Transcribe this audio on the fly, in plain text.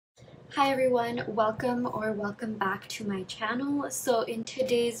Hi everyone, welcome back to my channel. So in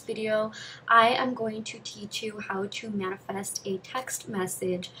today's video, I am going to teach you how to manifest a text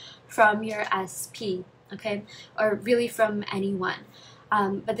message from your SP, okay? Or really from anyone.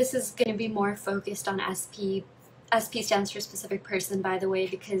 But this is going to be more focused on SP. SP stands for specific person, by the way,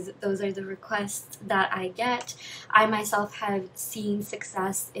 because those are the requests that I get. I myself have seen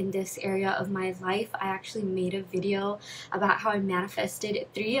success in this area of my life. I actually made a video about how I manifested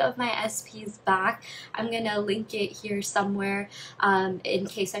 3 of my SPs back. I'm gonna link it here somewhere in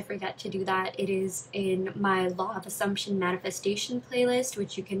case I forget to do that. It is in my Law of Assumption Manifestation playlist,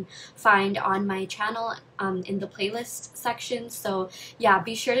 which you can find on my channel in the playlist section. So yeah,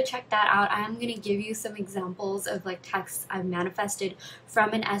 be sure to check that out. I am gonna give you some examples of like texts I've manifested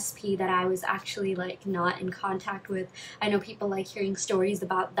from an SP that I was actually like not in contact with. I know people like hearing stories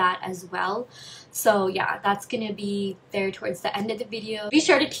about that as well. So yeah, that's gonna be there towards the end of the video. Be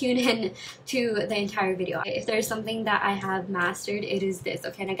sure to tune in to the entire video. If there's something that I have mastered, it is this,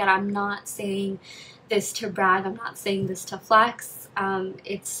 okay? And again, I'm not saying this to brag, I'm not saying this to flex.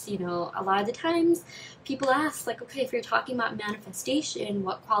 It's, you know, a lot of the times people ask, like, okay, if you're talking about manifestation,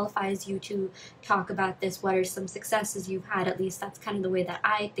 what qualifies you to talk about this? What are some successes you've had? At least that's kind of the way that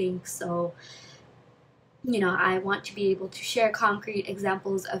I think. So, you know, I want to be able to share concrete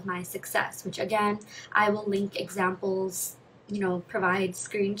examples of my success, which again, I will link examples, you know, provide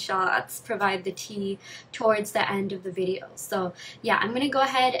screenshots, provide the tea towards the end of the video. So yeah, I'm gonna go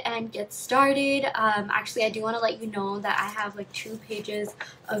ahead and get started. Actually, I do want to let you know that I have like 2 pages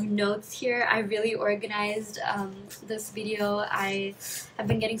of notes here. I really organized this video. I have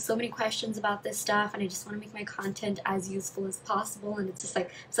been getting so many questions about this stuff, and I just want to make my content as useful as possible. And it's just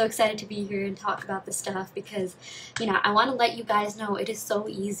like so excited to be here and talk about this stuff because, you know, I want to let you guys know it is so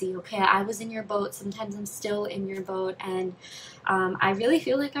easy. Okay, I was in your boat. Sometimes I'm still in your boat, and I really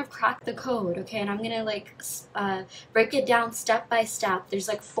feel like I've cracked the code, okay? And I'm gonna like break it down step by step. There's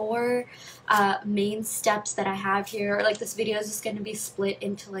like 4 main steps that I have here. Like this video is just gonna be split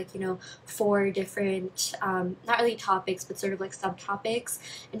into like, you know, 4 different, not really topics, but sort of like subtopics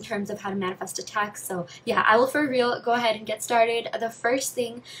in terms of how to manifest a text. So yeah, I will for real go ahead and get started. The first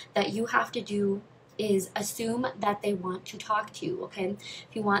thing that you have to do is assume that they want to talk to you, okay? If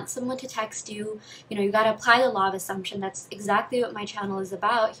you want someone to text you, you know, you got to apply the law of assumption. That's exactly what my channel is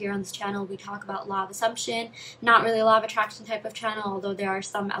about. Here on this channel, we talk about law of assumption, not really a law of attraction type of channel, although there are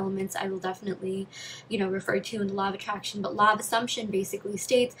some elements I will definitely, you know, refer to in the law of attraction. But law of assumption basically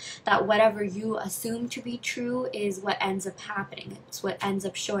states that whatever you assume to be true is what ends up happening. It's what ends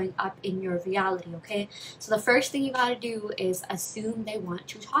up showing up in your reality, okay? So the first thing you got to do is assume they want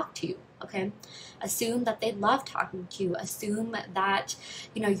to talk to you. Okay, assume that they love talking to you. Assume that,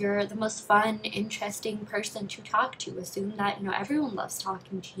 you know, you're the most fun, interesting person to talk to. Assume that, you know, everyone loves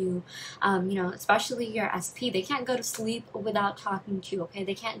talking to you. You know, especially your SP. They can't go to sleep without talking to you. Okay,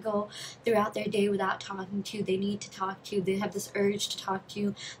 they can't go throughout their day without talking to you. They need to talk to you. They have this urge to talk to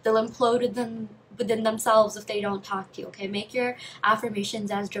you. They'll implode within themselves if they don't talk to you. Okay, make your affirmations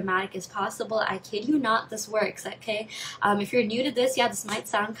as dramatic as possible. I kid you not, this works. Okay, if you're new to this, yeah, this might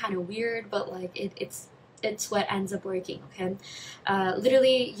sound kind of weird, but like it's what ends up working. Okay,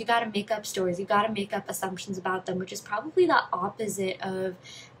 literally, you got to make up stories. You got to make up assumptions about them, which is probably the opposite of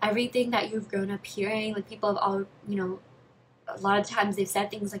everything that you've grown up hearing. Like people have all, you know, a lot of times they've said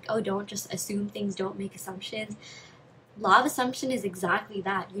things like, oh, don't just assume things, don't make assumptions. Law of assumption is exactly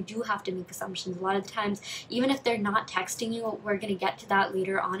that. You do have to make assumptions. A lot of the times, even if they're not texting you, we're going to get to that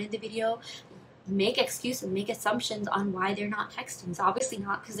later on in the video, make excuses, make assumptions on why they're not texting. It's obviously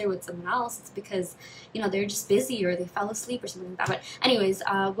not because they're with someone else. It's because, you know, they're just busy or they fell asleep or something like that. But anyways,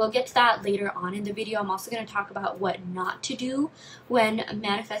 we'll get to that later on in the video. I'm also going to talk about what not to do when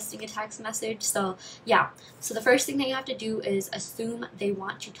manifesting a text message. So yeah, so the first thing that you have to do is assume they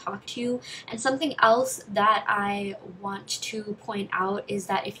want to talk to you. And something else that I want to point out is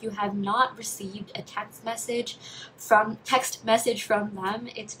that if you have not received a text message from them,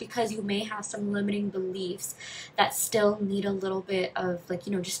 it's because you may have some limiting beliefs that still need a little bit of, like,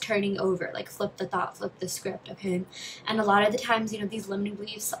 you know, just turning over, like flip the thought, flip the script. Okay, and a lot of the times, you know, these limiting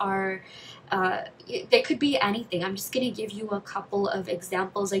beliefs are they could be anything. I'm just gonna give you a couple of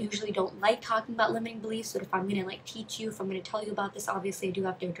examples. I usually don't like talking about limiting beliefs, but if I'm gonna like teach you, if I'm gonna tell you about this, obviously I do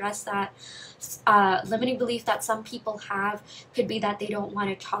have to address that. Limiting belief that some people have could be that they don't want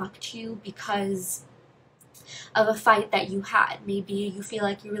to talk to you because of a fight that you had. Maybe you feel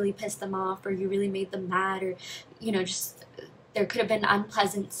like you really pissed them off, or you really made them mad, or, you know, just there could have been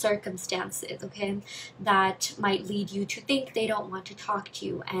unpleasant circumstances, okay, that might lead you to think they don't want to talk to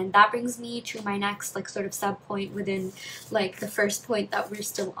you. And that brings me to my next like sort of sub point within like the first point that we're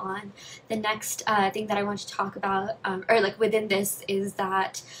still on. The next thing that I want to talk about, or like within this, is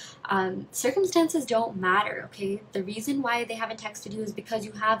that circumstances don't matter, okay? The reason why they haven't texted you is because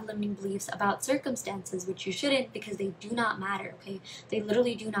you have limiting beliefs about circumstances, which you shouldn't, because they do not matter, okay? They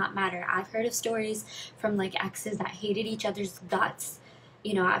literally do not matter. I've heard of stories from like exes that hated each other's guts.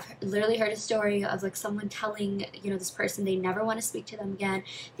 You know, I've literally heard a story of like someone telling, you know, this person they never want to speak to them again,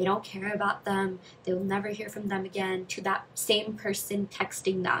 they don't care about them, they will never hear from them again, to that same person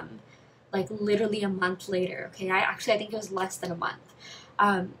texting them like literally a month later, okay? I think it was less than a month.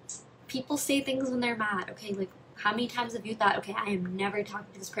 People say things when they're mad, okay? Like, how many times have you thought, okay, I am never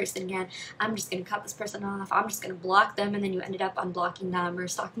talking to this person again, I'm just going to cut this person off, I'm just going to block them, and then you ended up unblocking them or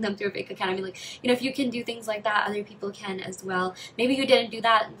stalking them through a fake account. I mean, like, you know, if you can do things like that, other people can as well. Maybe you didn't do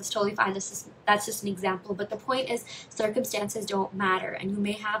that, that's totally fine, that's just an example, but the point is circumstances don't matter, and you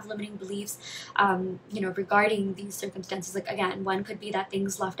may have limiting beliefs, you know, regarding these circumstances. Like, again, one could be that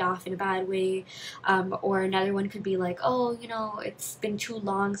things left off in a bad way, or another one could be like, oh, you know, it's been too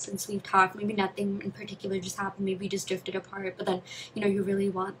long since we've talked, maybe nothing in particular just happened, maybe just drifted apart, but then, you know, you really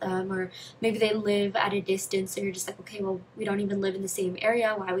want them. Or maybe they live at a distance, so you're just like, okay, well, we don't even live in the same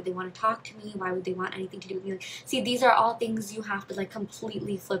area, why would they want to talk to me, why would they want anything to do with me? Like, see, these are all things you have to like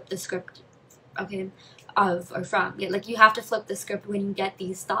completely flip the script, okay, of or from. Yeah, like, you have to flip the script when you get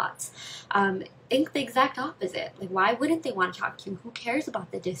these thoughts. Think the exact opposite. Like, why wouldn't they want to talk to you? Who cares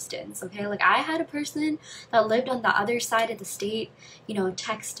about the distance, okay? Like, I had a person that lived on the other side of the state, you know,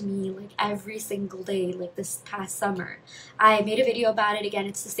 text me like every single day, like this past summer. I made a video about it. Again,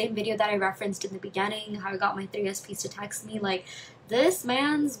 it's the same video that I referenced in the beginning, how I got my 3SPs to text me. Like, this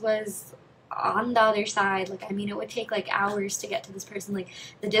man's was on the other side. Like, I mean, it would take like hours to get to this person. Like,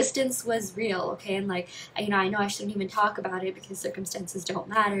 the distance was real, okay? And like, you know I shouldn't even talk about it because circumstances don't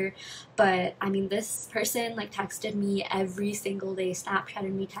matter, but I mean, this person like texted me every single day,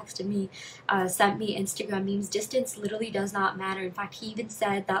 Snapchatted me, texted me, sent me Instagram memes. Distance literally does not matter. In fact, he even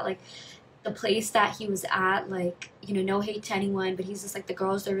said that like the place that he was at, like, you know, no hate to anyone, but he's just like, the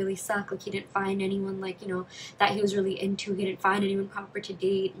girls there really suck. Like, he didn't find anyone, like, you know, that he was really into. He didn't find anyone proper to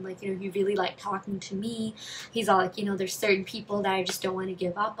date, and like, you know, he really liked talking to me. He's all like, you know, there's certain people that I just don't want to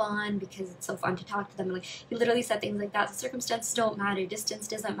give up on because it's so fun to talk to them. And like, he literally said things like that. The circumstances don't matter, distance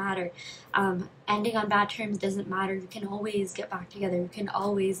doesn't matter, ending on bad terms doesn't matter. You can always get back together, you can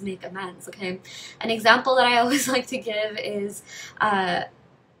always make amends, okay? An example that I always like to give is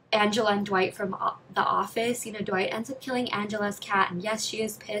Angela and Dwight from The Office. You know, Dwight ends up killing Angela's cat, and yes, she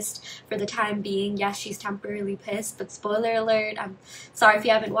is pissed for the time being. Yes, she's temporarily pissed, but spoiler alert, I'm sorry if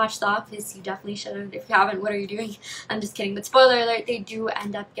you haven't watched The Office, you definitely should have. If you haven't, what are you doing? I'm just kidding, but spoiler alert, they do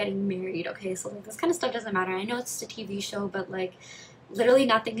end up getting married, okay? So like, this kind of stuff doesn't matter. I know it's just a TV show, but like, literally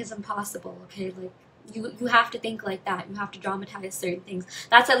nothing is impossible, okay? Like, you have to think like that. You have to dramatize certain things.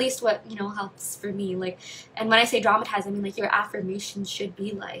 That's at least what, you know, helps for me. Like, and when I say dramatize, I mean like your affirmations should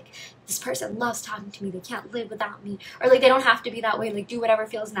be like, this person loves talking to me, they can't live without me. Or like, they don't have to be that way. Like, do whatever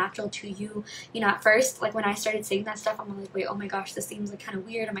feels natural to you. You know, at first, like when I started saying that stuff, I'm like, wait, oh my gosh, this seems like kind of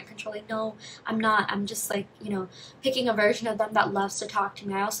weird, am I controlling? No, I'm not. I'm just like, you know, picking a version of them that loves to talk to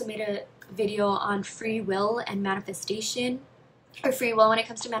me. I also made a video on free will and manifestation, or free will when it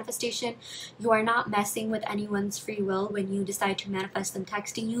comes to manifestation. You are not messing with anyone's free will when you decide to manifest them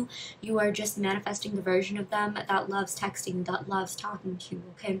texting you. You are just manifesting the version of them that loves texting, that loves talking to you,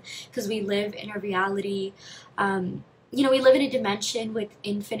 okay? Because we live in a reality, you know, we live in a dimension with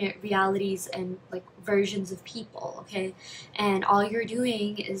infinite realities and like versions of people, okay? And all you're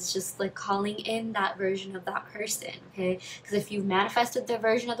doing is just like calling in that version of that person, okay? Because if you've manifested the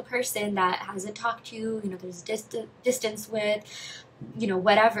version of the person that hasn't talked to you, you know, there's distance with, you know,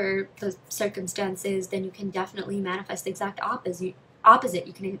 whatever the circumstances, then you can definitely manifest the exact opposite.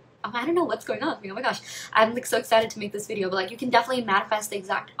 You can, I don't know what's going on with me, oh my gosh, I'm like so excited to make this video, but like, you can definitely manifest the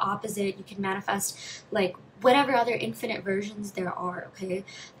exact opposite. You can manifest like whatever other infinite versions there are, okay?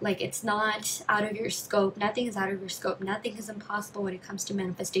 Like, it's not out of your scope. Nothing is out of your scope. Nothing is impossible when it comes to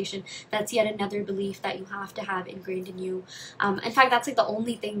manifestation. That's yet another belief that you have to have ingrained in you. In fact, that's like the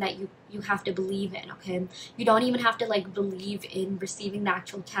only thing that you have to believe in, okay? You don't even have to like believe in receiving the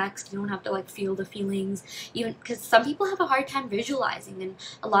actual text. You don't have to like feel the feelings, even because some people have a hard time visualizing, and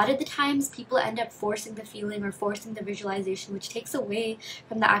a lot of the times people end up forcing the feeling or forcing the visualization, which takes away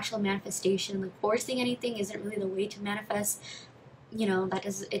from the actual manifestation. Like, forcing anything isn't really the way to manifest. you know,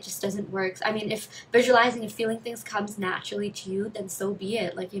 it just doesn't work. I mean, if visualizing and feeling things comes naturally to you, then so be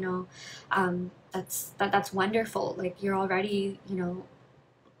it. Like, you know, that's wonderful. Like, you're already, you know,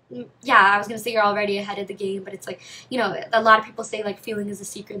 yeah, I was gonna say you're already ahead of the game, but it's like, you know, a lot of people say like feeling is a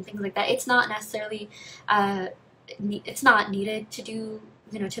secret and things like that. It's not necessarily, uh, it's not needed to do,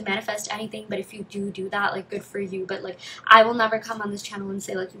 you know, to manifest anything. But if you do that, like, good for you. But like, I will never come on this channel and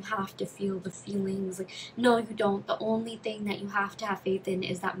say like you have to feel the feelings. Like, no, you don't. The only thing that you have to have faith in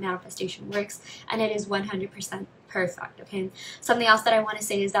is that manifestation works, and it is 100% perfect. Okay, something else that I want to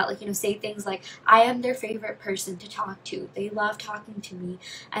say is that, like, you know, say things like, I am their favorite person to talk to, they love talking to me.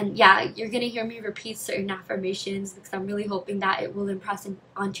 And yeah, you're gonna hear me repeat certain affirmations because I'm really hoping that it will impress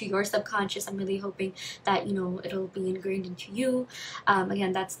onto your subconscious. I'm really hoping that, you know, it'll be ingrained into you.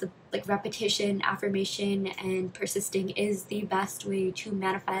 Again, that's the, like, repetition, affirmation, and persisting is the best way to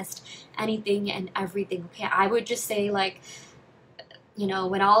manifest anything and everything. Okay, I would just say, like, you know,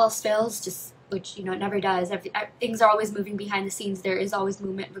 when all else fails, just, which, you know, it never does. Things are always moving behind the scenes. There is always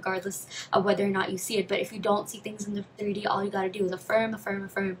movement regardless of whether or not you see it. But if you don't see things in the 3D, all you got to do is affirm, affirm,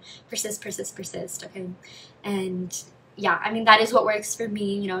 affirm, persist, persist, persist, okay? And yeah, I mean, that is what works for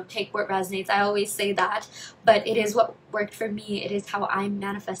me. You know, take what resonates. I always say that, but it is what worked for me. It is how I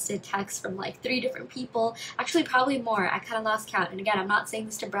manifested texts from like 3 different people, actually probably more. I kind of lost count. And again, I'm not saying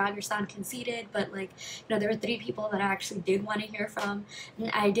this to brag or sound conceited, but like, you know, there were 3 people that I actually did want to hear from, and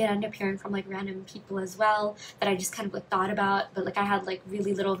I did end up hearing from like random people as well that I just kind of like thought about, but like I had like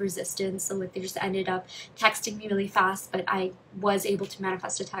really little resistance, so like they just ended up texting me really fast. But I was able to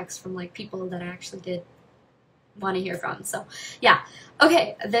manifest a text from like people that I actually did want to hear from. So yeah,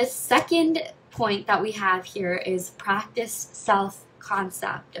 okay, the second point that we have here is practice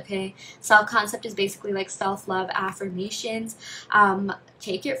self-concept. Okay, self-concept is basically like self-love affirmations.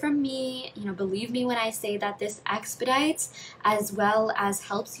 Take it from me, you know, believe me when I say that this expedites as well as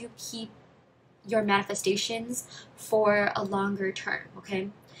helps you keep your manifestations for a longer term. Okay,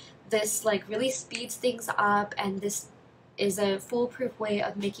 this like really speeds things up, and this is a foolproof way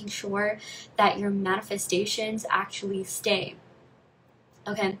of making sure that your manifestations actually stay.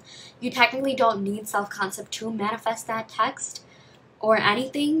 Okay, you technically don't need self-concept to manifest that text or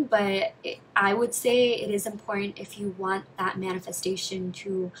anything, but I would say it is important if you want that manifestation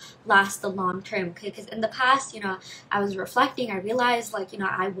to last the long term. Okay, because in the past, you know, I was reflecting, I realized, like, you know,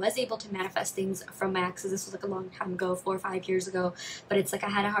 I was able to manifest things from my exes. This was like a long time ago, 4 or 5 years ago, but it's like I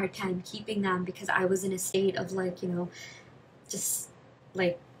had a hard time keeping them because I was in a state of like, you know, just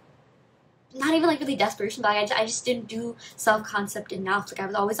like not even like really desperation, but like, I just didn't do self-concept enough. Like, I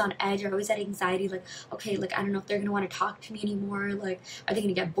was always on edge, or always had anxiety, like, okay, like, I don't know if they're gonna want to talk to me anymore, like, are they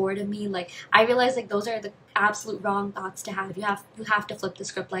gonna get bored of me? Like, I realized like those are the absolute wrong thoughts to have. You have to flip the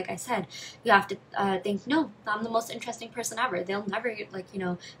script. Like I said, you have to think, no, I'm the most interesting person ever, they'll never, like, you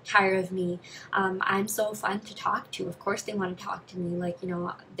know, tire of me. I'm so fun to talk to, of course they want to talk to me, like, you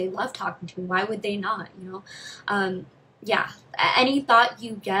know, they love talking to me, why would they not, you know? Yeah, any thought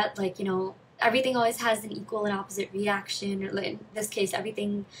you get, like, you know, everything always has an equal and opposite reaction. In this case,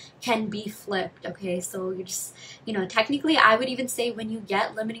 everything can be flipped. Okay, so you just, you know, technically I would even say when you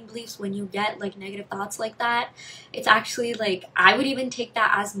get limiting beliefs, when you get like negative thoughts like that, it's actually like, I would even take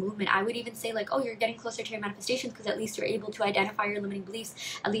that as movement. I would even say like, oh, you're getting closer to your manifestations because at least you're able to identify your limiting beliefs.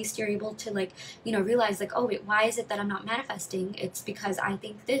 At least you're able to, like, you know, realize like, oh wait, why is it that I'm not manifesting? It's because I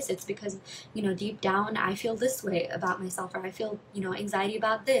think this. It's because, you know, deep down I feel this way about myself, or I feel, you know, anxiety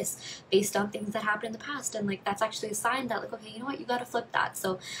about this based on things that happened in the past. And like, that's actually a sign that like, okay, you know what, you got to flip that.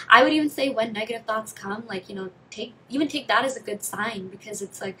 So I would even say when negative thoughts come, like, you know, take that as a good sign, because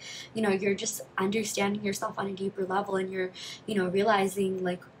it's like, you know, you're just understanding yourself on a deeper level, and you're, you know, realizing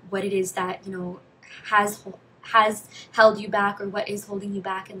like what it is that, you know, has held you back, or what is holding you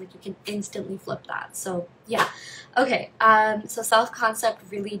back, and like you can instantly flip that. So yeah, okay, so self-concept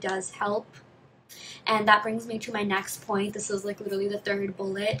really does help. And that brings me to my next point. This is like literally the 3rd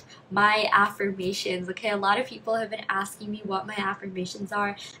bullet, my affirmations. Okay, a lot of people have been asking me what my affirmations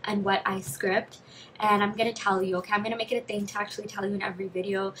are and what I script. And I'm going to tell you, okay? I'm going to make it a thing to actually tell you in every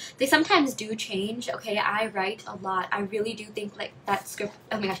video. They sometimes do change, okay? I write a lot. I really do think like that script,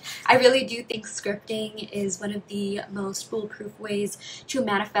 oh my gosh, I really do think scripting is one of the most foolproof ways to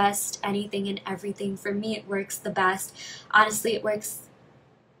manifest anything and everything. For me, it works the best. Honestly, it works,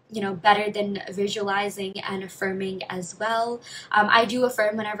 you know, better than visualizing and affirming as well. I do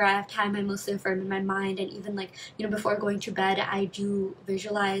affirm whenever I have time. I mostly affirm in my mind, and even like, you know, before going to bed, I do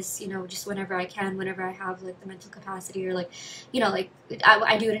visualize, you know, just whenever I can, whenever I have like the mental capacity, or like, you know, like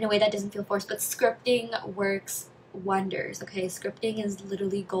I do it in a way that doesn't feel forced. But scripting works wonders. Okay, scripting is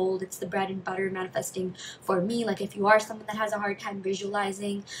literally gold. It's the bread and butter manifesting for me. Like if you are someone that has a hard time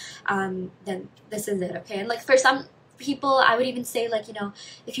visualizing, then this is it. Okay, and like for some people, I would even say, like, you know,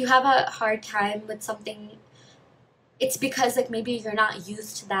 if you have a hard time with something, it's because like maybe you're not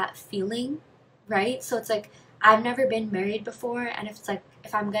used to that feeling, right? So it's like, I've never been married before, and if it's like,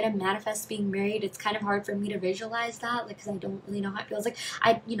 if I'm gonna manifest being married, it's kind of hard for me to visualize that, like, because I don't really know how it feels. Like,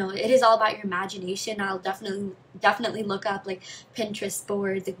 you know, it is all about your imagination. I'll definitely look up like Pinterest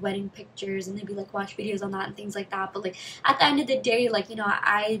boards, like wedding pictures, and maybe like watch videos on that and things like that. But like at the end of the day, like, you know,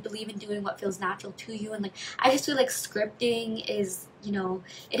 I believe in doing what feels natural to you, and like I just feel like scripting is, you know,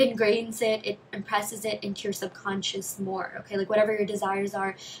 it ingrains it, it impresses it into your subconscious more. Okay, like whatever your desires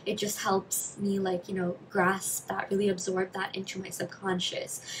are, it just helps me, like, you know, grasp that, really absorb that into my subconscious.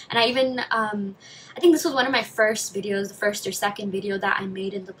 And I even I think this was one of my first videos, the first or second video that I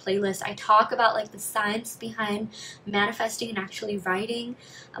made in the playlist. I talk about like the science behind manifesting and actually writing.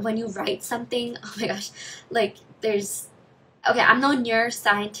 When you write something, oh my gosh, like there's, okay, I'm no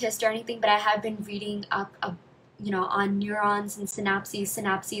neuroscientist or anything, but I have been reading up you know, on neurons and synapses.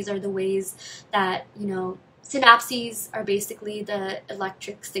 Synapses are the ways that, you know, synapses are basically the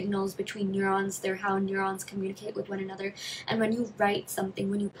electric signals between neurons. They're how neurons communicate with one another. And when you write something,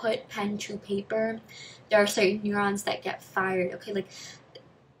 when you put pen to paper, there are certain neurons that get fired. Okay, like,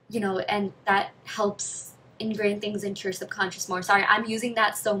 you know, and that helps ingrain things into your subconscious more. Sorry, I'm using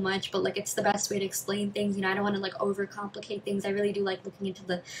that so much, but like it's the best way to explain things. You know, I don't want to like overcomplicate things. I really do like looking into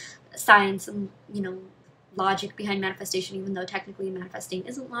the science and, you know, logic behind manifestation, even though technically manifesting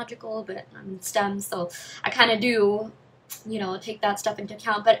isn't logical, but I'm in STEM, so I kind of do, you know, take that stuff into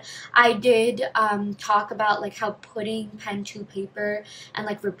account. But I did talk about like how putting pen to paper and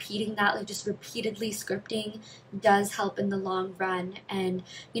like repeating that, like just repeatedly scripting, does help in the long run, and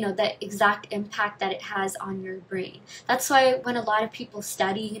you know, the exact impact that it has on your brain. That's why when a lot of people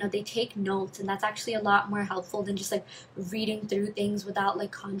study, you know, they take notes, and that's actually a lot more helpful than just like reading through things without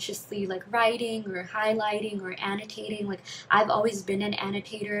like consciously like writing or highlighting or annotating. Like I've always been an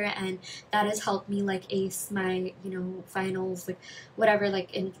annotator, and that has helped me like ace my, you know, finals, like whatever,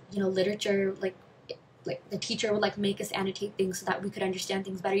 like in, you know, literature, like the teacher would like make us annotate things so that we could understand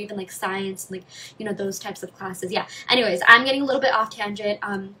things better, even like science and like, you know, those types of classes. Yeah, anyways, I'm getting a little bit off tangent,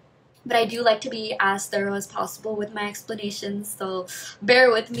 but I do like to be as thorough as possible with my explanations, so bear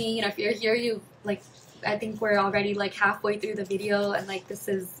with me. You know, if you're here, you like, I think we're already like halfway through the video, and like this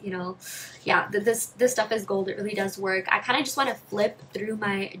is, you know, yeah, this stuff is gold. It really does work. I kind of just want to flip through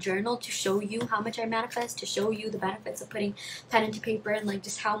my journal to show you how much I manifest, to show you the benefits of putting pen into paper, and like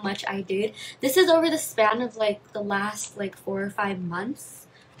just how much I did. This is over the span of like the last like 4 or 5 months.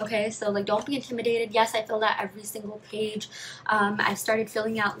 Okay, so like don't be intimidated. Yes, I filled out every single page. I started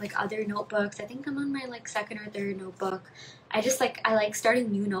filling out like other notebooks. I think I'm on my like second or third notebook. I like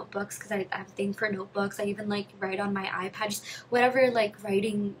starting new notebooks because I have a thing for notebooks. I even like write on my iPad, just whatever like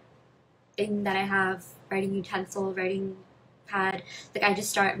writing thing that I have, writing utensil, writing pad, like I just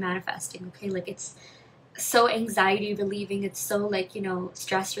start manifesting. Okay, like it's so anxiety relieving, it's so like, you know,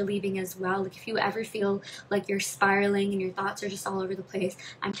 stress relieving as well. Like if you ever feel like you're spiraling and your thoughts are just all over the place,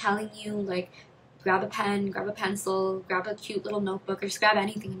 I'm telling you, like grab a pen, grab a pencil, grab a cute little notebook, or just grab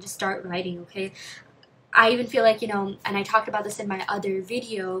anything and just start writing. Okay, I even feel like, you know, and I talked about this in my other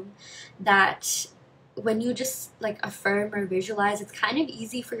video, that when you just like affirm or visualize, it's kind of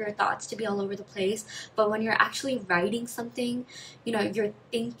easy for your thoughts to be all over the place. But when you're actually writing something, you know, you're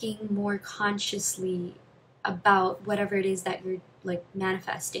thinking more consciously about whatever it is that you're like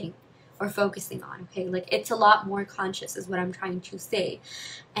manifesting or focusing on. Okay, like it's a lot more conscious is what I'm trying to say,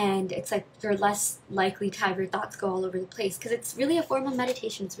 and it's like you're less likely to have your thoughts go all over the place, because it's really a form of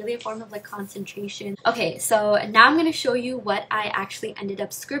meditation. It's really a form of like concentration. Okay, so now I'm going to show you what I actually ended up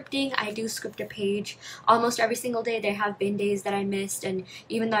scripting. I do script a page almost every single day. There have been days that I missed, and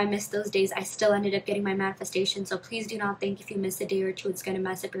even though I missed those days, I still ended up getting my manifestation. So please do not think if you miss a day or two it's going to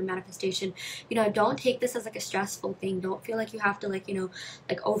mess up your manifestation. You know, don't take this as like a stressful thing. Don't feel like you have to like, you know,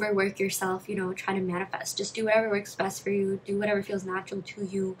 like overwork yourself, you know, trying to manifest. Just do whatever works best for you. Do whatever feels natural to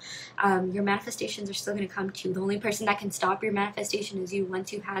you. Your manifestations are still going to come to you. The only person that can stop your manifestation is you.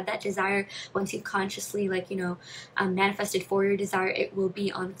 Once you've had that desire, once you've consciously like, you know, manifested for your desire, it will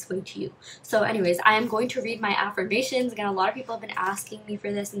be on its way to you. So anyways, I am going to read my affirmations. Again, a lot of people have been asking me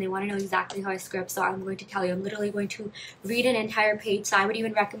for this and they want to know exactly how I script, so I'm going to tell you. I'm literally going to read an entire page. So I would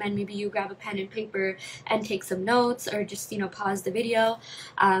even recommend maybe you grab a pen and paper and take some notes, or just, you know, pause the video.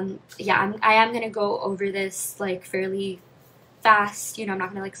 Yeah, I am going to go over this like fairly fast. You know, I'm not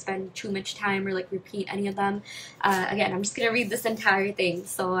gonna like spend too much time or like repeat any of them. Again, I'm just gonna read this entire thing,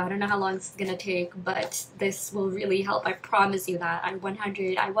 so I don't know how long this is gonna take, but this will really help. I promise you that. I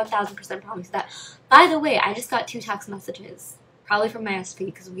 1000% promise that. By the way, I just got 2 text messages, probably from my SP,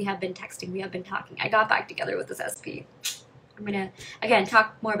 because we have been texting, we have been talking. I got back together with this SP. I'm gonna, again,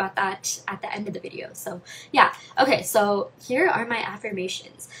 talk more about that at the end of the video. So yeah, okay, so here are my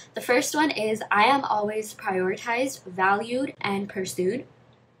affirmations. The first one is, I am always prioritized, valued, and pursued.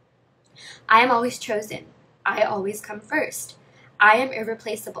 I am always chosen. I always come first. I am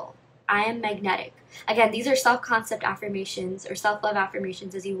irreplaceable. I am magnetic. Again, these are self-concept affirmations, or self-love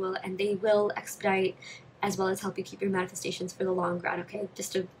affirmations, as you will, and they will expedite as well as help you keep your manifestations for the long run, okay?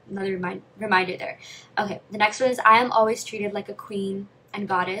 Just another reminder there. Okay, the next one is, I am always treated like a queen and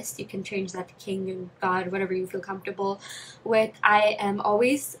goddess. You can change that to king and god, whatever you feel comfortable with. I am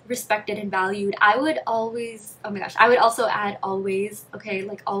always respected and valued. I would always, oh my gosh, I would also add always, okay?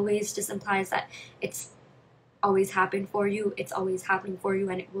 Like always just implies that it's always happened for you, it's always happening for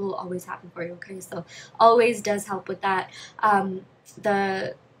you, and it will always happen for you, okay? So always does help with that.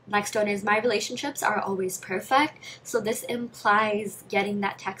 The next one is, my relationships are always perfect. So this implies getting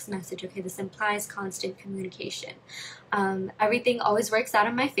that text message, okay? This implies constant communication. Everything always works out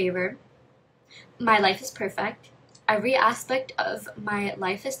in my favor. My life is perfect. Every aspect of my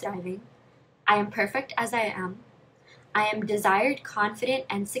life is thriving. I am perfect as I am. I am desired, confident,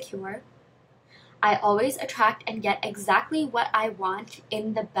 and secure. I always attract and get exactly what I want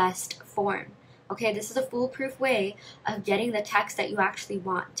in the best form. Okay, this is a foolproof way of getting the text that you actually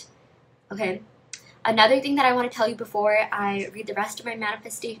want. Okay, another thing that I want to tell you before I read the rest of my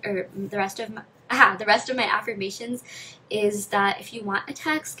manifestation, or the rest of my affirmations, is that if you want a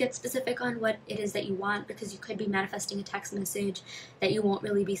text, get specific on what it is that you want, because you could be manifesting a text message that you won't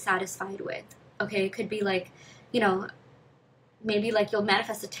really be satisfied with. Okay, it could be like, you know, maybe like you'll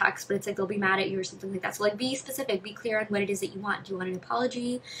manifest a text, but it's like they'll be mad at you or something like that. So like, be specific, be clear on what it is that you want. Do you want an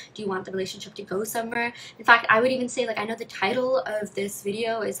apology? Do you want the relationship to go somewhere? In fact, I would even say, like, I know the title of this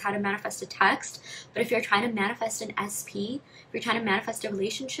video is how to manifest a text, but if you're trying to manifest an SP, if you're trying to manifest a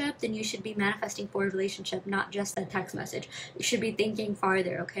relationship, then you should be manifesting for a relationship, not just a text message. You should be thinking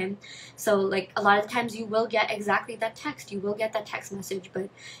farther, okay? So like, a lot of times you will get exactly that text, you will get that text message,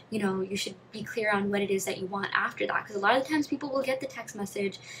 but you know, you should be clear on what it is that you want after that, because a lot of the times people will get the text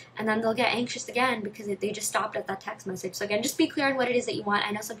message and then they'll get anxious again because they just stopped at that text message. So again, just be clear on what it is that you want.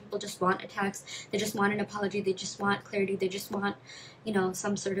 I know some people just want a text, they just want an apology, they just want clarity, they just want, you know,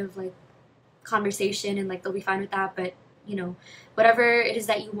 some sort of like conversation, and like they'll be fine with that. But you know, whatever it is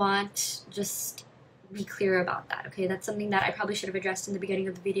that you want, just be clear about that, okay? That's something that I probably should have addressed in the beginning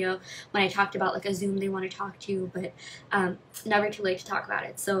of the video when I talked about like a Zoom they want to talk to, but never too late to talk about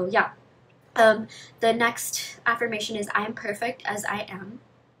it. So yeah. The next affirmation is, I am perfect as I am.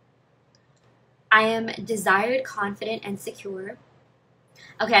 I am desired, confident, and secure.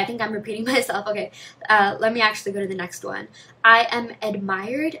 Okay, I think I'm repeating myself. Okay, let me actually go to the next one. I am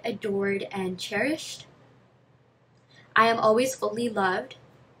admired, adored, and cherished. I am always fully loved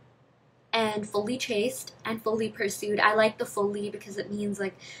and fully chased and fully pursued. I like the fully because it means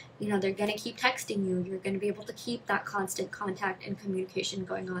like, you know, they're gonna keep texting you. You're gonna be able to keep that constant contact and communication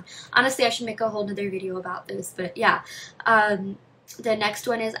going on. Honestly, I should make a whole nother video about this, but yeah. The next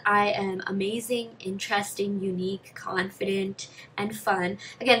one is, I am amazing, interesting, unique, confident, and fun.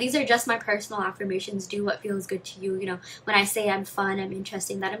 Again, these are just my personal affirmations. Do what feels good to you. You know, when I say I'm fun, I'm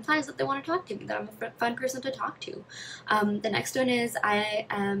interesting, that implies that they want to talk to me, that I'm a fun person to talk to. The next one is, I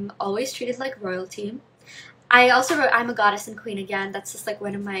am always treated like royalty. I also wrote, I'm a goddess and queen. Again, that's just like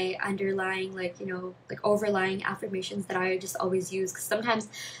one of my underlying, like, you know, like overlying affirmations that I just always use, because sometimes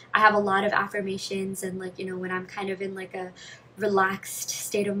I have a lot of affirmations, and like, you know, when I'm kind of in like a relaxed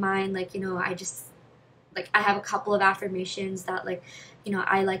state of mind, like, you know, I just like, I have a couple of affirmations that like, you know,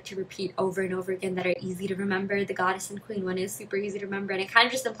 I like to repeat over and over again that are easy to remember. The goddess and queen one is super easy to remember, and it kind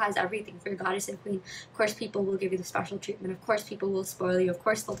of just implies everything for your goddess and queen. Of course, people will give you the special treatment. Of course, people will spoil you. Of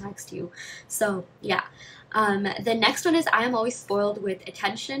course, they'll text you. So yeah. The next one is, I am always spoiled with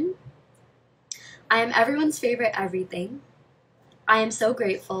attention. I am everyone's favorite everything. I am so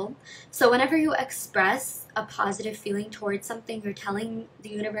grateful. So whenever you express a positive feeling towards something, you're telling the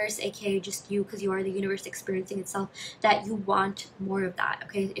universe, aka just you, because you are the universe experiencing itself, that you want more of that,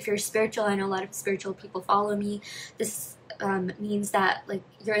 okay? If you're spiritual, I know a lot of spiritual people follow me, this means that like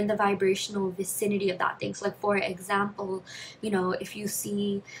you're in the vibrational vicinity of that thing. So like, for example, you know, if you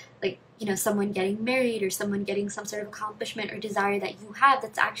see like, you know, someone getting married or someone getting some sort of accomplishment or desire that you have,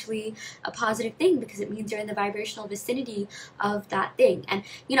 that's actually a positive thing, because it means you're in the vibrational vicinity of that thing. And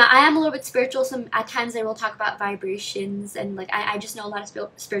you know, I am a little bit spiritual, so at times I will talk about vibrations, and like I just know a lot of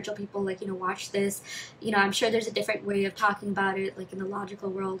spiritual people, like, you know, watch this. You know, I'm sure there's a different way of talking about it, like in the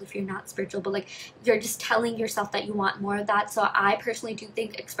logical world, if you're not spiritual, but like you're just telling yourself that you want more of that. So I personally do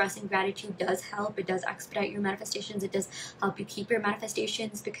think expressing gratitude does help. It does expedite your manifestations. It does help you keep your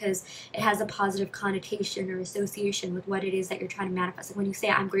manifestations, because it has a positive connotation or association with what it is that you're trying to manifest. And when you say,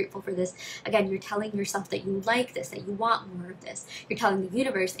 I'm grateful for this, again, you're telling yourself that you like this, that you want more of this. You're telling the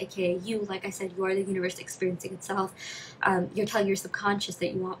universe, aka you, like I said, you are the universe experiencing itself. You're telling your subconscious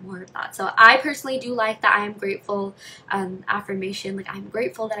that you want more of that. So I personally do like that I am grateful affirmation. Like, I'm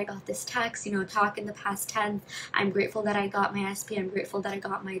grateful that I got this text, you know, talk in the past tense. I'm grateful that I got my SP. I'm grateful that I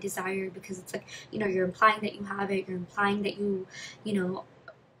got my desire, because it's like, you know, you're implying that you have it. You're implying that you know,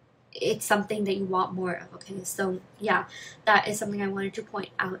 it's something that you want more of. Okay, so yeah, that is something I wanted to point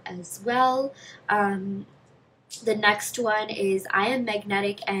out as well. The next one is, I am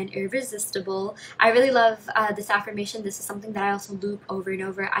magnetic and irresistible. I really love this affirmation. This is something that I also loop over and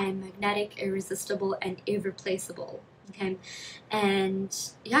over. I am magnetic, irresistible, and irreplaceable. Okay, and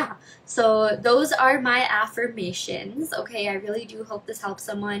yeah, so those are my affirmations. Okay, I really do hope this helps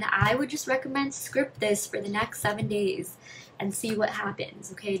someone. I would just recommend script this for the next 7 days and see what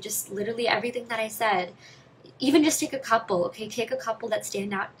happens. Okay, just literally everything that I said. Even just take a couple. Okay, take a couple that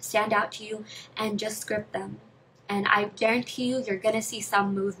stand out to you, and just script them. And I guarantee you, you're gonna see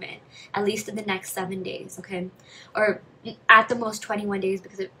some movement, at least in the next 7 days, okay? Or at the most 21 days,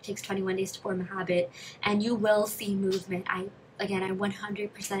 because it takes 21 days to form a habit, and you will see movement. Again, I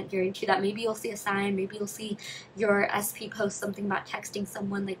 100% guarantee that. Maybe you'll see a sign, maybe you'll see your SP post something about texting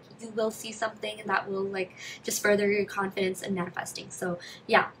someone. Like, you will see something, and that will like just further your confidence in manifesting. So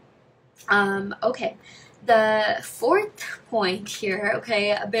yeah, okay. The fourth point here,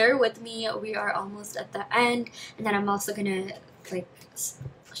 okay, bear with me, we are almost at the end, and then I'm also gonna like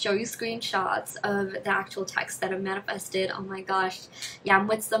show you screenshots of the actual text that I've manifested. Oh my gosh, yeah, I'm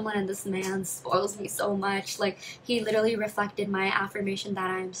with someone and this man spoils me so much. Like, he literally reflected my affirmation that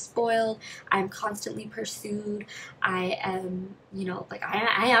I'm spoiled, I'm constantly pursued, I am, you know, like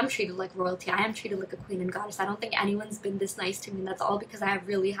I am treated like royalty, I am treated like a queen and goddess. I don't think anyone's been this nice to me, and that's all because I have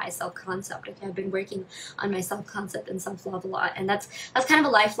really high self-concept. Okay, I've been working on my self-concept and self-love a lot, and that's kind of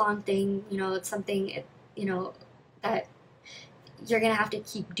a lifelong thing. You know, it's something, you know, that you're gonna have to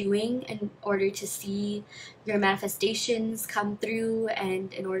keep doing in order to see your manifestations come through,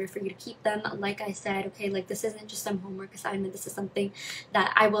 and in order for you to keep them. Like I said, okay, like, this isn't just some homework assignment. This is something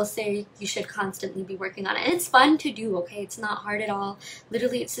that I will say you should constantly be working on, and it's fun to do. Okay, it's not hard at all.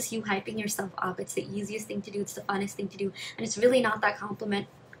 Literally, it's just you hyping yourself up. It's the easiest thing to do, it's the funnest thing to do, and it's really not that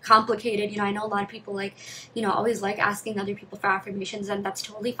complicated. You know, I know a lot of people, like, you know, always like asking other people for affirmations, and that's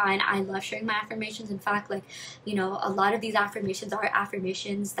totally fine. I love sharing my affirmations. In fact, like, you know, a lot of these affirmations are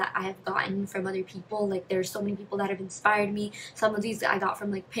affirmations that I have gotten from other people. Like, there's so many people that have inspired me. Some of these I got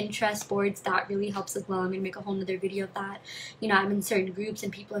from like Pinterest boards. That really helps as well. I'm gonna make a whole nother video of that. You know, I'm in certain groups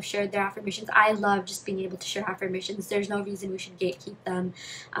and people have shared their affirmations. I love just being able to share affirmations. There's no reason we should gatekeep them.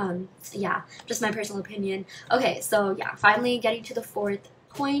 So yeah, just my personal opinion. Okay, so yeah, finally getting to the fourth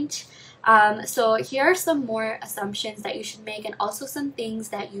point. So here are some more assumptions that you should make, and also some things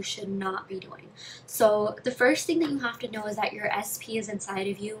that you should not be doing. So the first thing that you have to know is that your SP is inside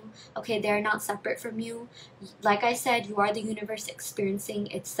of you. Okay, they're not separate from you. Like I said, you are the universe experiencing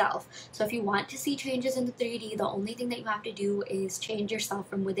itself. So if you want to see changes in the 3D, the only thing that you have to do is change yourself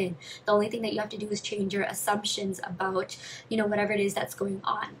from within. The only thing that you have to do is change your assumptions about, you know, whatever it is that's going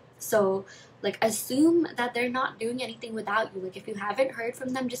on. So like, assume that they're not doing anything without you. Like, if you haven't heard from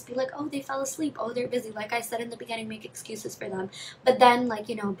them, just be like, oh, they fell asleep, oh, they're busy. Like I said in the beginning, make excuses for them. But then, like,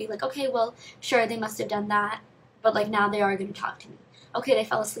 you know, be like, okay, well, sure, they must have done that, but like, now they are going to talk to me. Okay, they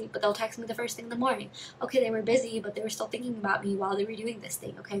fell asleep, but they'll text me the first thing in the morning. Okay, they were busy, but they were still thinking about me while they were doing this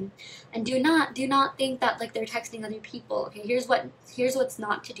thing. Okay, and do not think that like they're texting other people. Okay, here's what's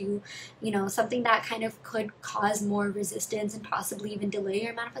not to do. You know, something that kind of could cause more resistance and possibly even delay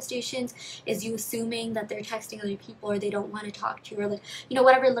your manifestations is you assuming that they're texting other people, or they don't want to talk to you, or like, you know,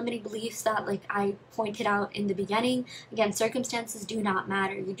 whatever limiting beliefs that like I pointed out in the beginning. Again, circumstances do not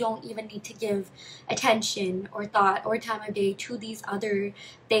matter. You don't even need to give attention or thought or time of day to these other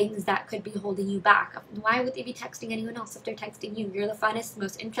things that could be holding you back. Why would they be texting anyone else if they're texting you? You're the funnest,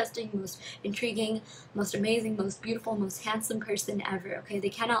 most interesting, most intriguing, most amazing, most beautiful, most handsome person ever. Okay, they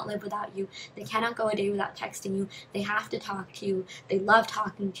cannot live without you. They cannot go a day without texting you. They have to talk to you. They love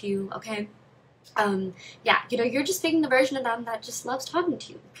talking to you. Okay, Yeah, you're just picking the version of them that just loves talking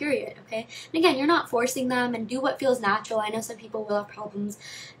to you, period. Okay, and again, you're not forcing them, and do what feels natural. I know some people will have problems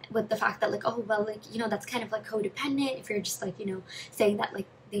with the fact that, like, oh well, like, that's kind of like codependent if you're just like, saying that like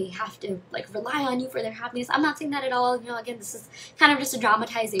they have to like rely on you for their happiness. I'm not saying that at all. Again, this is kind of just a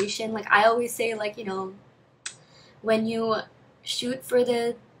dramatization. Like I always say, like, when you shoot for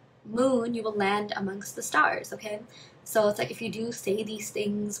the moon, you will land amongst the stars. Okay, so it's like if you do say these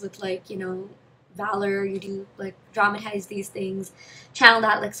things with, like, valor, you do like dramatize these things, channel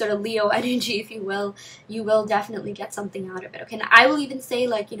that like sort of Leo energy, if you will definitely get something out of it. Okay, and I will even say,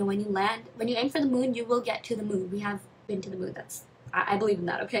 like, when you aim for the moon, you will get to the moon. We have been to the moon. I believe in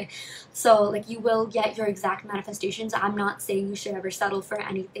that. Okay, so like you will get your exact manifestations. I'm not saying you should ever settle for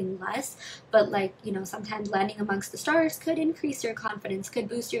anything less, but like, sometimes landing amongst the stars could increase your confidence, could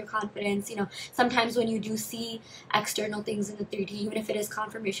boost your confidence. Sometimes when you do see external things in the 3D, even if it is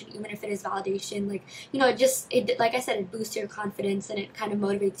confirmation, even if it is validation, like, it like I said, it boosts your confidence and it kind of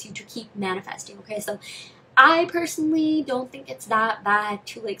motivates you to keep manifesting. Okay, so I personally don't think it's that bad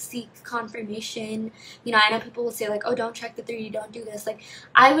to like seek confirmation. I know people will say like, oh, don't check the 3D, don't do this. Like,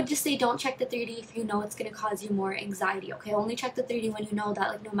 I would just say don't check the 3D if you know it's going to cause you more anxiety. Okay, only check the 3D when you know that,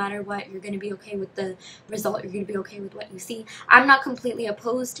 like, no matter what, you're going to be okay with the result, you're going to be okay with what you see. I'm not completely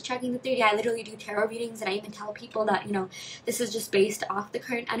opposed to checking the 3D. I literally do tarot readings, and I even tell people that, this is just based off the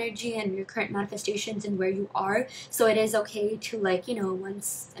current energy and your current manifestations and where you are. So it is okay to, like,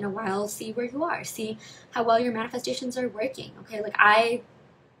 once in a while see where you are, see how well your manifestations are working. Okay, like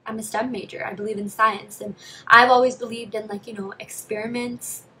I'm a STEM major. I believe in science, and I've always believed in, like,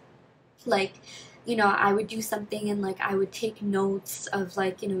 experiments. Like, I would do something and like I would take notes of,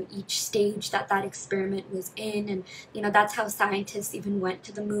 like, each stage that experiment was in, and that's how scientists even went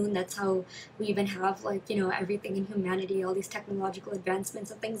to the moon. That's how we even have, like, everything in humanity, all these technological advancements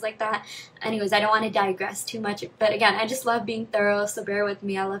and things like that. Anyways, I don't want to digress too much, but again, I just love being thorough, so bear with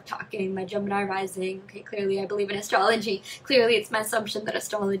me. I love talking. My Gemini rising. Okay, clearly I believe in astrology. Clearly it's my assumption that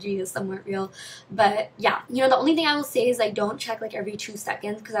astrology is somewhat real. But yeah, the only thing I will say is, like, don't check like every 2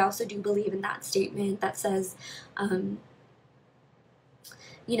 seconds, because I also do believe in that statement that says, when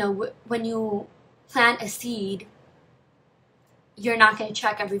you plant a seed, you're not going to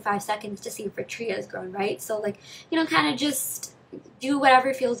check every 5 seconds to see if a tree has grown, right? So, like, kind of just do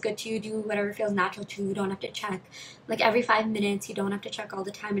whatever feels good to you, do whatever feels natural to you. You don't have to check like every 5 minutes. You don't have to check all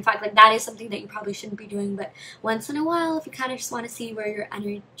the time. In fact, like, that is something that you probably shouldn't be doing, but once in a while, if you kind of just want to see where your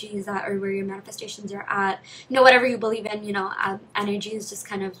energy is at, or where your manifestations are at, whatever you believe in, energy is just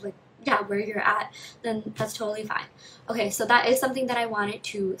kind of like, yeah, where you're at, then that's totally fine. Okay, so that is something that I wanted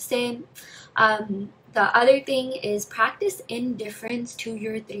to say. The other thing is practice indifference to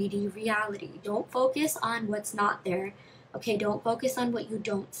your 3D reality. Don't focus on what's not there. Okay, don't focus on what you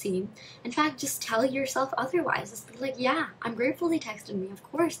don't see. In fact, just tell yourself otherwise. Just be like, yeah, I'm grateful they texted me. Of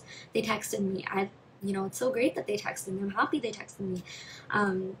course they texted me. It's so great that they texted me. I'm happy they texted me.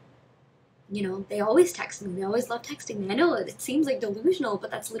 They always text me. They always love texting me. I know it seems like delusional,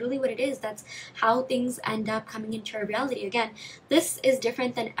 but that's literally what it is. That's how things end up coming into our reality. Again, this is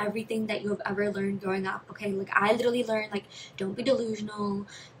different than everything that you have ever learned growing up. Okay, like, I literally learned, like, don't be delusional.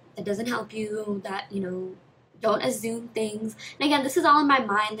 That doesn't help you. That, don't assume things. And again, this is all in my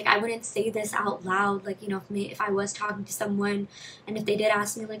mind. Like, I wouldn't say this out loud. Like, if I was talking to someone and if they did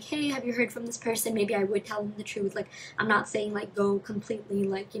ask me, like, hey, have you heard from this person, maybe I would tell them the truth. Like, I'm not saying, like, go completely,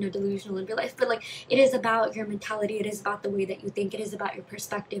 like, delusional in real life, but, like, it is about your mentality. It is about the way that you think. It is about your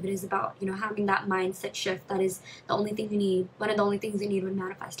perspective. It is about, having that mindset shift. That is the only thing you need. One of the only things you need when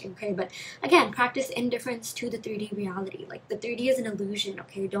manifesting. Okay, but again, practice indifference to the 3D reality. Like, the 3D is an illusion.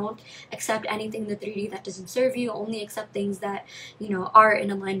 Okay, don't accept anything in the 3D that doesn't serve you. Only accept things that are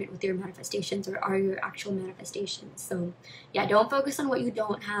in alignment with your manifestations, or are your actual manifestations. So yeah, don't focus on what you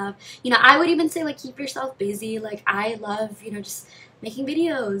don't have. I would even say, like, keep yourself busy. Like, I love just making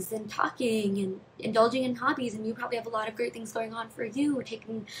videos and talking and indulging in hobbies, and you probably have a lot of great things going on for you, or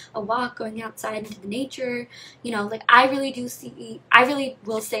taking a walk, going outside into the nature. Like, I really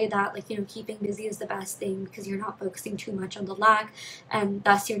will say that, like, keeping busy is the best thing, because you're not focusing too much on the lack, and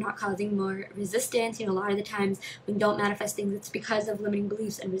thus you're not causing more resistance. A lot of the times when you don't manifest things, it's because of limiting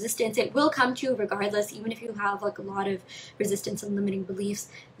beliefs and resistance. It will come to you regardless. Even if you have, like, a lot of resistance and limiting beliefs,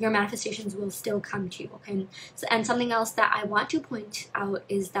 your manifestations will still come to you. Okay, so, and something else that I want to point out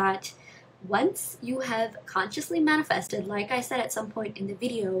is that once you have consciously manifested, like I said at some point in the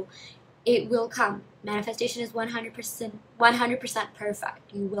video, it will come. Manifestation is 100%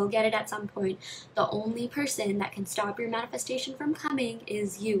 perfect. You will get it at some point. The only person that can stop your manifestation from coming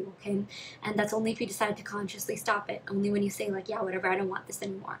is you, okay? And that's only if you decide to consciously stop it. Only when you say, like, yeah, whatever, I don't want this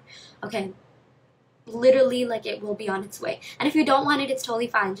anymore. Okay? literally, like, it will be on its way. And if you don't want it, it's totally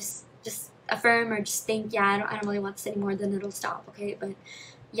fine. Just affirm, or just think, yeah, I don't really want this anymore, then it'll stop, okay? But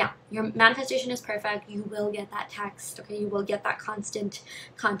yeah, your manifestation is perfect. You will get that text, okay? You will get that constant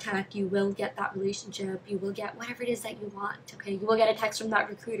contact. You will get that relationship. You will get whatever it is that you want, okay? You will get a text from that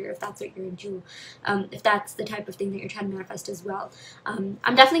recruiter if that's what you're into, if that's the type of thing that you're trying to manifest as well. I'm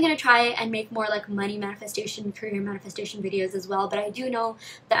definitely going to try and make more like money manifestation, career manifestation videos as well, but I do know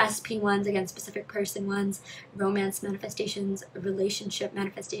the SP ones, again, specific person ones, romance manifestations, relationship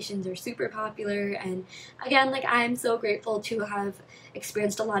manifestations are super popular. And again, like, I'm so grateful to have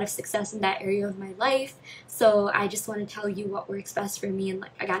experienced a lot of success in that area of my life. So I just want to tell you what works best for me. And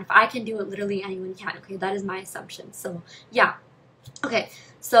like, again, if I can do it, literally anyone can, okay? That is my assumption. So yeah. Okay,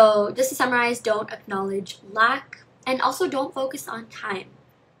 so just to summarize, don't acknowledge lack, and also don't focus on time,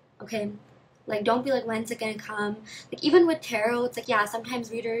 okay? Like, don't be like, when's it gonna come? Like, even with tarot, it's like, yeah,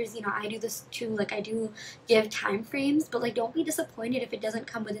 sometimes readers, you know, I do this too, like, I do give time frames, but like, don't be disappointed if it doesn't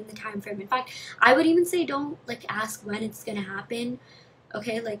come within the time frame. In fact, I would even say don't like ask when it's gonna happen,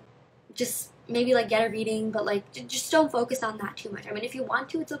 okay? Like, just maybe like get a reading, but like just don't focus on that too much. I mean, if you want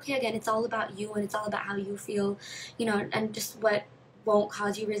to, it's okay. Again, it's all about you, and it's all about how you feel, you know, and just what won't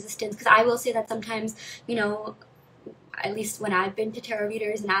cause you resistance. Because I will say that sometimes, you know, at least when I've been to tarot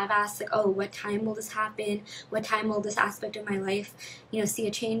readers and I've asked like, oh, what time will this happen? What time will this aspect of my life, you know, see a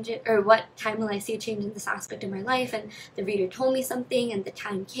change, or what time will I see a change in this aspect of my life? And the reader told me something and the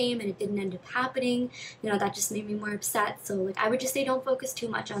time came and it didn't end up happening. You know, that just made me more upset. So like, I would just say don't focus too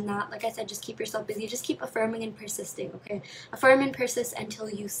much on that. Like I said, just keep yourself busy. Just keep affirming and persisting, okay? Affirm and persist until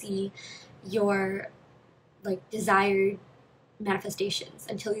you see your like desired manifestations,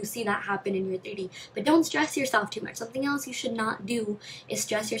 until you see that happen in your 3D. But don't stress yourself too much. Something else you should not do is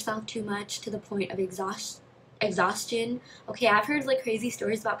stress yourself too much to the point of exhaustion. Okay, I've heard like crazy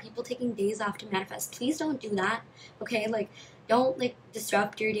stories about people taking days off to manifest. Please don't do that, okay? Like, don't like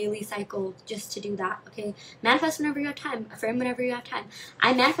disrupt your daily cycle just to do that, okay? Manifest whenever you have time. Affirm whenever you have time.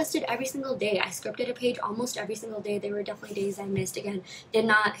 I manifested every single day. I scripted a page almost every single day. There were definitely days I missed. Again, did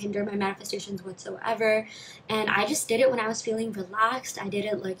not hinder my manifestations whatsoever. And I just did it when I was feeling relaxed. I did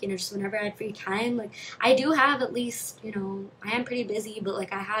it like, you know, just whenever I had free time. Like, I do have at least, you know, I am pretty busy, but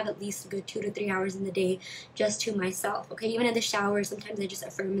like I have at least a good 2 to 3 hours in the day just to myself, okay? Even in the shower, sometimes I just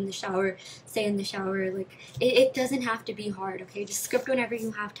affirm in the shower, say in the shower. Like, it doesn't have to be hard, okay? Just script whenever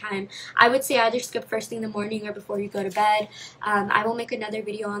you have time. I would say either script first thing in the morning or before you go to bed. I will make another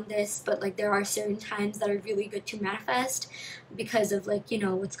video on this, but like there are certain times that are really good to manifest because of like, you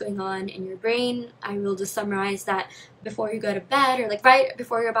know, what's going on in your brain. I will just summarize that before you go to bed, or like right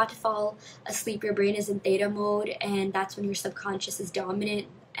before you're about to fall asleep, your brain is in theta mode, and that's when your subconscious is dominant,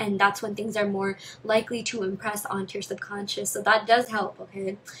 and that's when things are more likely to impress onto your subconscious. So that does help,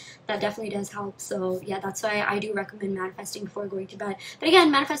 okay? That definitely does help. So yeah, that's why I do recommend manifesting before going to bed. But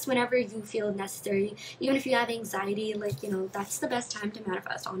again, manifest whenever you feel necessary. Even if you have anxiety, like, you know, that's the best time to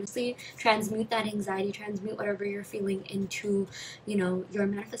manifest, honestly. Transmute that anxiety, transmute whatever you're feeling into, you know, your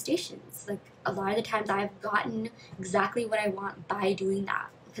manifestations. Like, a lot of the times I've gotten exactly what I want by doing that.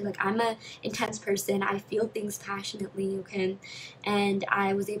 Okay, like, I'm a intense person. I feel things passionately, okay? And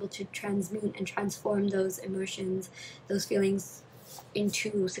I was able to transmute and transform those emotions, those feelings,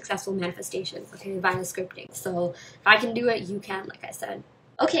 into successful manifestations, okay, via scripting. So if I can do it, you can, like I said.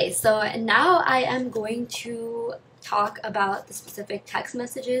 Okay, so now I am going to talk about the specific text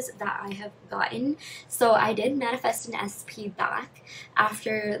messages that I have gotten. So I did manifest an SP back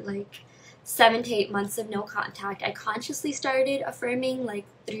after like 7 to 8 months of no contact. I consciously started affirming like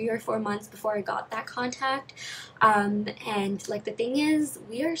 3 or 4 months before I got that contact. And like, the thing is,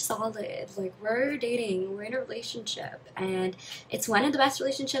 we are solid. Like, we're dating, we're in a relationship, and it's one of the best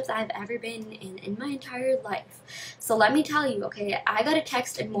relationships I've ever been in my entire life. So let me tell you, okay, I got a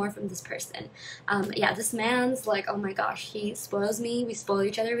text and more from this person. Yeah, this man's like, oh my gosh, he spoils me. We spoil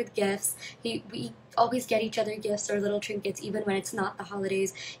each other with gifts. We always get each other gifts or little trinkets, even when it's not the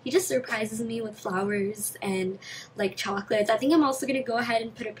holidays. He just surprises me with flowers and like chocolates. I think I'm also gonna go ahead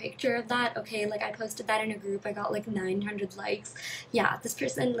and put a picture of that, okay? Like, I posted that in a group. I got like 900 likes. Yeah, this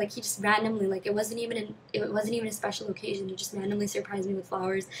person, like, he just randomly, like, it wasn't even a special occasion. He just randomly surprised me with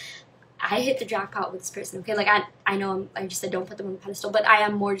flowers. I hit the jackpot with this person, okay? Like, I know I just said don't put them on the pedestal, but I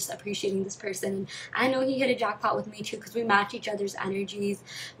am more just appreciating this person. And I know he hit a jackpot with me too, because we match each other's energies.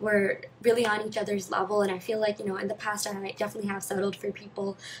 We're really on each other's level, and I feel like, you know, in the past I definitely have settled for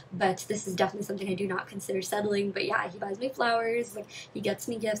people, but this is definitely something I do not consider settling. But yeah, he buys me flowers, like, he gets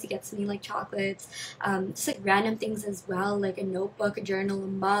me gifts, he gets me like chocolates, just like random things as well, like a notebook, a journal, a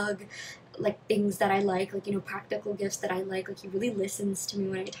mug, like things that I like, you know, practical gifts that I like he really listens to me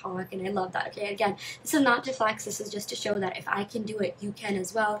when I talk, and I love that. Okay, again, this is not to flex, this is just to show that if I can do it, you can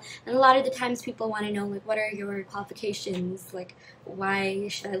as well. And a lot of the times people want to know, like, what are your qualifications, like, why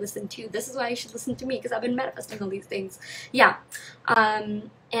should I listen to you? This is why you should listen to me, because I've been manifesting all these things. Yeah.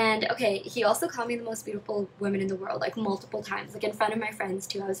 And okay, he also called me the most beautiful woman in the world, like multiple times, like in front of my friends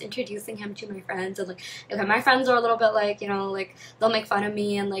too. I was introducing him to my friends, and like, okay, my friends are a little bit like, you know, like they'll make fun of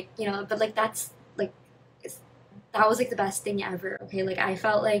me, and like, you know, but like that's like, that was like the best thing ever. Okay, like I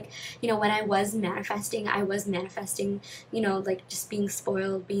felt like, you know, when I was manifesting, you know, like just being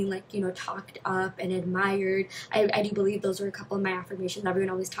spoiled, being like, you know, talked up and admired. I do believe those were a couple of my affirmations. Everyone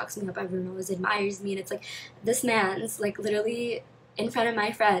always talks me up, everyone always admires me, and it's like, this man's like literally in front of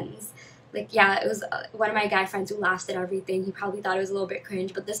my friends. Like, yeah, it was one of my guy friends who laughed at everything. He probably thought it was a little bit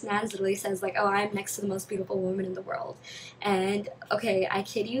cringe, but this man literally says, like, oh, I'm next to the most beautiful woman in the world. And, okay, I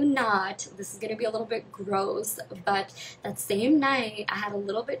kid you not, this is going to be a little bit gross, but that same night, I had a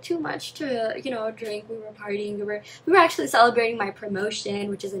little bit too much to, you know, drink. We were partying. We were actually celebrating my promotion,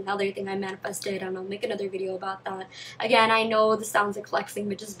 which is another thing I manifested, and I'll make another video about that. Again, I know this sounds like flexing,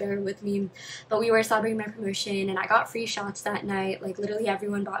 but just bear with me. But we were celebrating my promotion, and I got free shots that night. Like, literally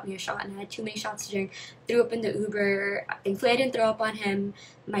everyone bought me a shot, and I had too many shots to drink. Threw up in the Uber. Thankfully I didn't throw up on him,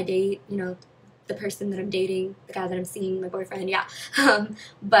 my date, you know, the person that I'm dating, the guy that I'm seeing, my boyfriend, yeah.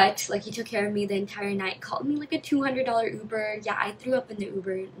 But like, he took care of me the entire night, called me like a $200 Uber. Yeah, I threw up in the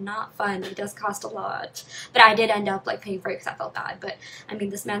Uber. Not fun. It does cost a lot, but I did end up like paying for it because I felt bad. But I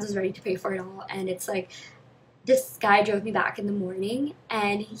mean, this man was ready to pay for it all, and it's like, this guy drove me back in the morning,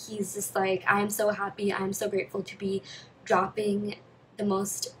 and he's just like, I'm so happy, I'm so grateful to be dropping the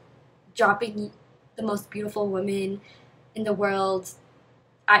most beautiful woman in the world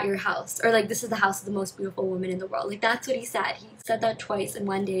at your house, or like, this is the house of the most beautiful woman in the world. Like, that's what he said. He said that twice in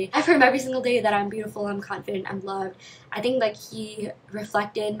one day. I've heard every single day that I'm beautiful, I'm confident, I'm loved. I think like he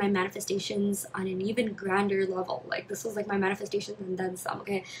reflected my manifestations on an even grander level. Like, this was like my manifestations and then some.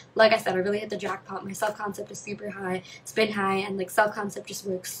 Okay, like I said, I really hit the jackpot. My self-concept is super high, it's been high, and like self-concept just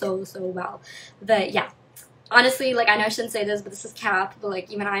works so well. But yeah, honestly, like, I know I shouldn't say this, but this is cap, but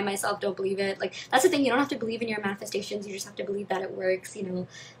like, even I myself don't believe it. Like, that's the thing, you don't have to believe in your manifestations, you just have to believe that it works, you know.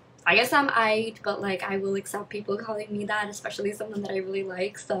 I guess I'm aight, but like, I will accept people calling me that, especially someone that I really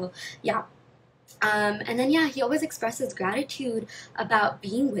like. So yeah. And then yeah, he always expresses gratitude about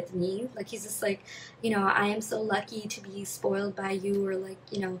being with me. Like, he's just like, you know, I am so lucky to be spoiled by you, or like,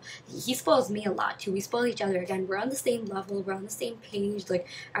 you know, he spoils me a lot too. We spoil each other. Again, we're on the same level, we're on the same page, like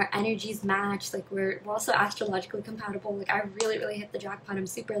our energies match, like we're also astrologically compatible. Like, I really hit the jackpot. I'm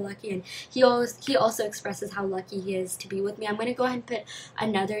super lucky, and he also expresses how lucky he is to be with me. I'm gonna go ahead and put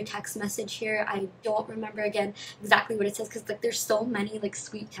another text message here. I don't remember again exactly what it says, because like, there's so many like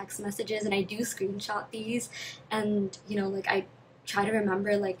sweet text messages, and I do screenshot these, and you know, like, I try to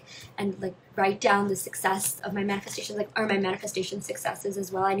remember like, and like write down the success of my manifestations, like, or my manifestation successes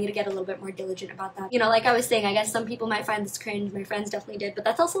as well. I need to get a little bit more diligent about that. You know, like I was saying, I guess some people might find this cringe. My friends definitely did, but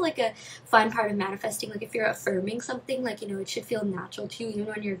that's also like a fun part of manifesting. Like, if you're affirming something, like, you know, it should feel natural to you, even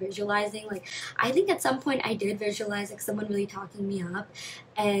when you're visualizing. Like, I think at some point I did visualize like someone really talking me up,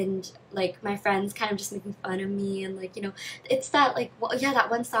 and like my friends kind of just making fun of me, and like, you know, it's that like, well, yeah, that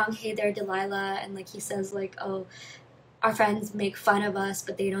one song, Hey There Delilah, and like he says like, oh, our friends make fun of us,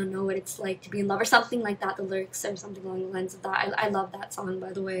 but they don't know what it's like to be in love, or something like that. The lyrics are something along the lines of that. I love that song,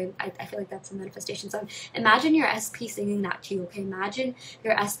 by the way. I feel like that's a manifestation song. Imagine your SP singing that to you, okay? Imagine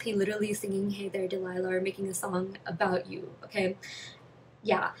your SP literally singing Hey There Delilah, or making a song about you, okay?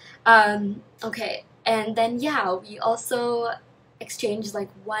 Yeah. Okay. And then, yeah, we also exchanged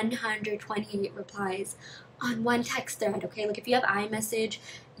like 128 replies on one text thread, okay? Like, if you have iMessage,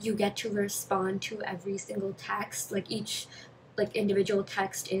 you get to respond to every single text. Like, each like individual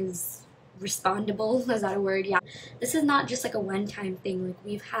text is respondable. Is that a word? Yeah. This is not just like a one-time thing. Like,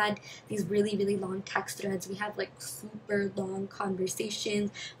 we've had these really long text threads. We have like super long conversations.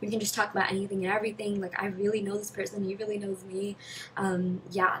 We can just talk about anything and everything. Like, I really know this person, he really knows me.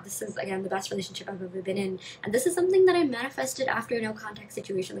 Yeah, this is again the best relationship I've ever been in, and this is something that I manifested after a no contact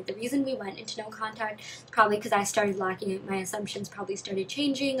situation. Like, the reason we went into no contact is probably because I started lacking, my assumptions probably started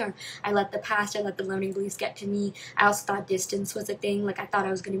changing, or I let the limiting beliefs get to me. I also thought distance was a thing. Like, I thought I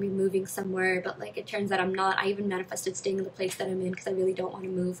was going to be moving somewhere, but like, it turns out I'm not. I even manifested staying in the place that I'm in because I really don't want to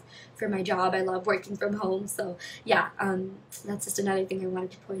move for my job. I love working from home. So yeah, that's just another thing I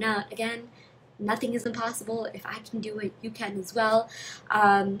wanted to point out. Again, nothing is impossible. If I can do it, you can as well.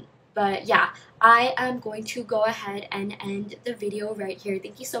 But yeah, I am going to go ahead and end the video right here.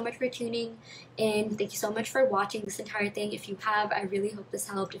 Thank you so much for tuning in. Thank you so much for watching this entire thing. If you have, I really hope this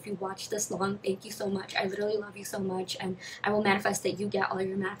helped. If you watched this long, thank you so much. I literally love you so much, and I will manifest that you get all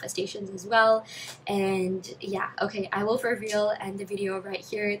your manifestations as well. And yeah, okay, I will for real end the video right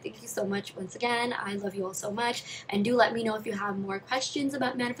here. Thank you so much once again. I love you all so much, and do let me know if you have more questions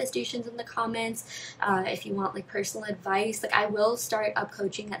about manifestations in the comments. If you want like personal advice, like I will start up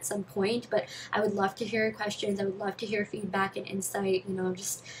coaching at some point, but I would love to hear your questions. I would love to hear feedback and insight, you know,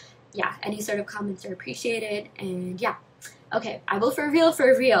 just yeah, any sort of comments are appreciated. And yeah, okay, I will for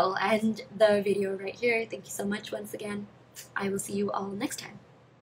real end the video right here. Thank you so much once again. I will see you all next time.